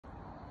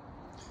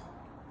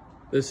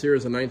This here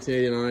is a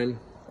 1989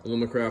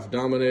 Alumacraft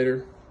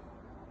Dominator.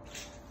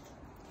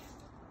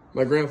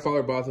 My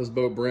grandfather bought this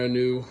boat brand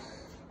new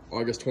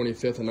August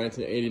 25th of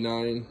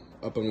 1989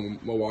 up in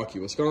Milwaukee,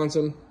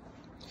 Wisconsin.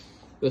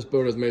 This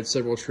boat has made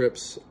several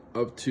trips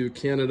up to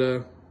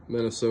Canada,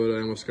 Minnesota,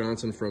 and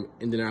Wisconsin from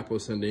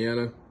Indianapolis,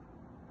 Indiana.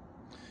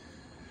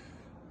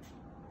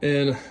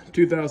 In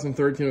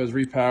 2013, it was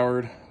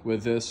repowered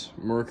with this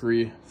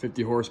Mercury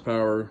 50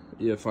 horsepower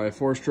EFI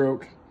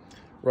 4-stroke.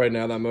 Right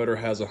now, that motor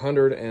has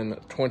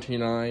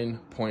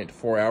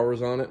 129.4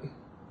 hours on it.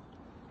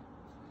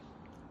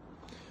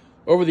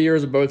 Over the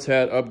years, the boat's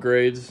had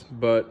upgrades,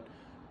 but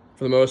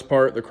for the most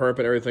part, the carpet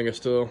and everything is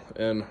still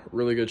in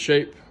really good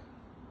shape.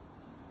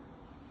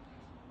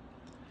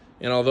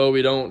 And although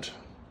we don't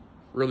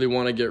really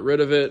want to get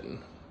rid of it,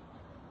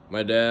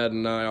 my dad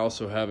and I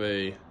also have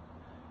a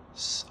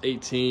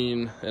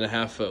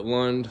 18.5-foot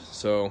Lund,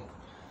 so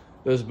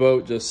this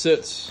boat just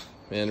sits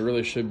and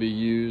really should be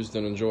used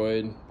and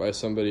enjoyed by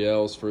somebody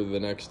else for the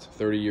next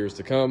 30 years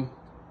to come.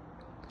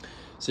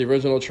 It's the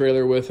original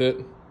trailer with it.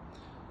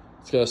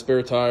 It's got a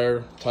spare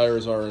tire.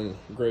 Tires are in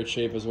great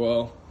shape as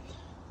well.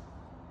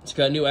 It's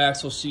got new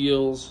axle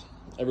seals.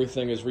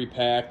 Everything is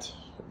repacked,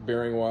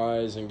 bearing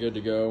wise, and good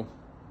to go.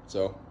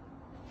 So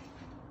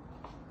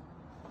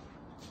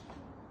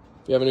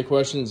if you have any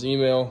questions,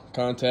 email,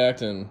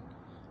 contact, and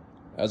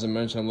as I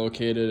mentioned, I'm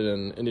located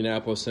in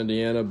Indianapolis,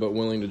 Indiana, but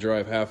willing to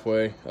drive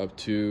halfway up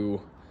to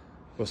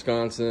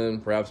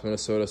Wisconsin, perhaps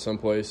Minnesota,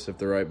 someplace, if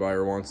the right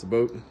buyer wants the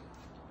boat. If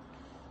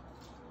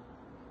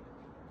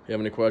you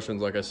have any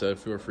questions, like I said,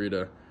 feel free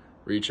to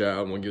reach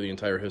out and we'll give you the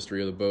entire history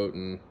of the boat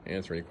and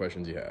answer any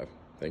questions you have.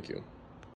 Thank you.